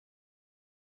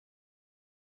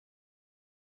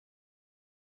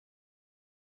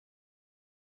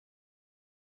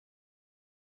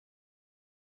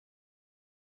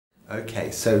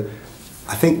Okay, so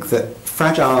I think that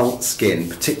fragile skin,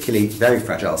 particularly very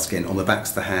fragile skin on the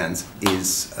backs of the hands,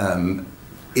 is an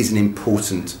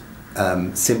important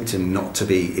symptom not to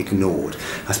be ignored.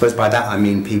 I suppose by that I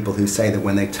mean people who say that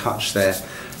when they touch their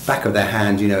back of their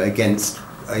hand, against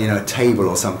a table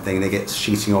or something, they get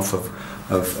sheeting off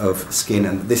of skin,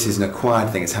 and this is an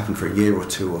acquired thing. It's happened for a year or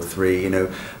two or three,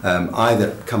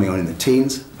 either coming on in the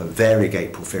teens for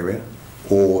variegate porphyria,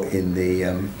 or in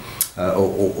the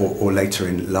or later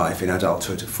in life in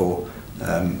adulthood for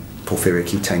porphyria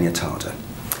cutanea tarda.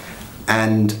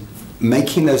 And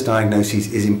making those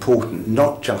diagnoses is important,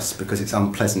 not just because it's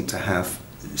unpleasant to have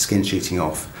skin shooting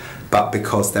off, but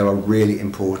because there are really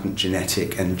important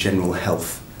genetic and general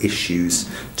health issues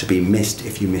to be missed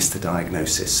if you miss the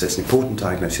diagnosis. So it's an important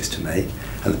diagnosis to make,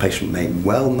 and the patient may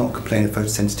well not complain of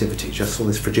photosensitivity, just all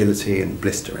this fragility and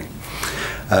blistering.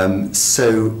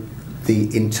 So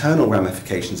the internal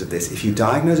ramifications of this: if you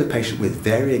diagnose a patient with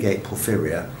variegate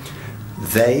porphyria,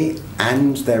 they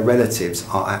and their relatives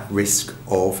are at risk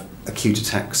of acute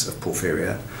attacks of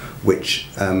porphyria, which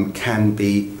can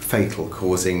be fatal,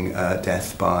 causing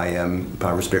death by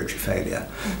respiratory failure.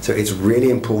 So it's really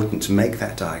important to make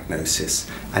that diagnosis,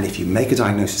 and if you make a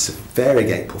diagnosis of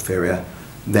variegate porphyria,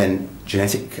 then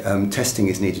genetic testing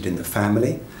is needed in the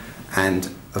family, and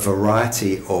a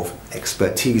variety of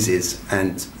expertises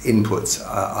and inputs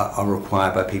are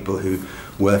required by people who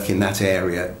work in that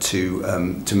area to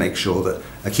make sure that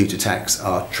acute attacks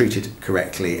are treated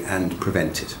correctly and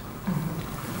prevented.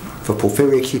 For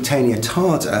porphyria cutanea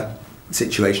tarda, the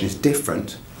situation is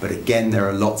different, but again there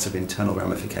are lots of internal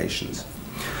ramifications.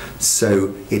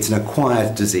 So it's an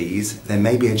acquired disease. There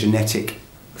may be a genetic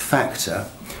factor,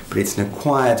 but it's an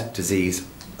acquired disease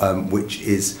which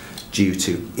is due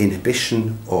to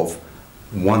inhibition of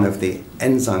one of the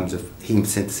enzymes of heme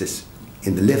synthesis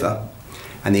in the liver,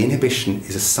 and the inhibition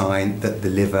is a sign that the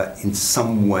liver in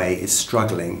some way is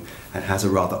struggling and has a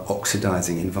rather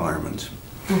oxidizing environment.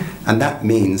 And that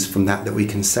means from that we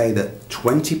can say that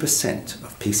 20%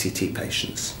 of PCT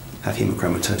patients have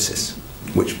hemochromatosis,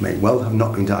 which may well have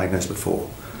not been diagnosed before.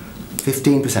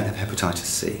 15% have hepatitis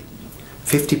C.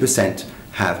 50%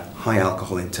 have high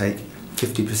alcohol intake.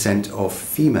 50% of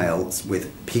females with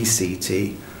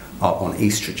PCT are on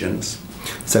estrogens.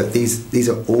 So these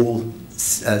are all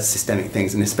systemic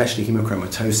things, and especially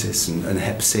hemochromatosis and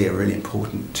hep C are really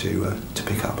important to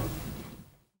pick up.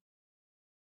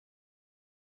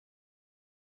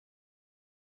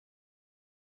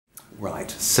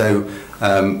 Right, so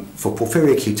for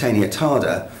porphyria cutanea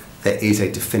tarda, there is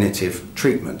a definitive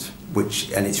treatment,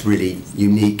 and it's really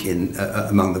unique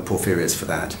among the porphyrias for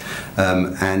that.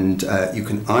 You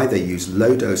can either use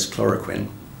low-dose chloroquine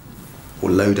or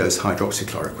low-dose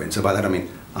hydroxychloroquine. So by that I mean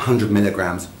 100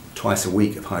 milligrams twice a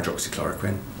week of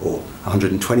hydroxychloroquine, or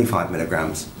 125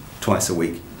 milligrams twice a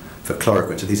week for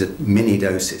chloroquine. So these are mini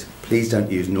doses. Please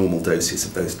don't use normal doses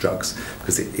of those drugs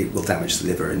because it will damage the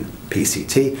liver in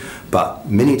PCT, but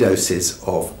mini doses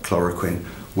of chloroquine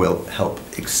will help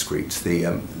excrete the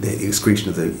excretion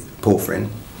of the porphyrin.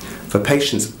 For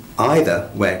patients either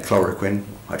where chloroquine,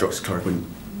 hydroxychloroquine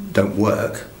don't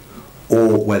work,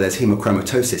 or where there's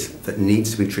hemochromatosis that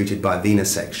needs to be treated by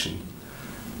venesection,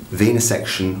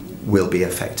 venesection will be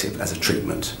effective as a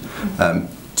treatment, and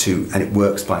it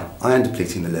works by iron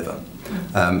depleting the liver,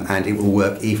 and it will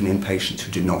work even in patients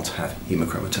who do not have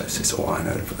hemochromatosis or iron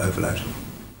overload.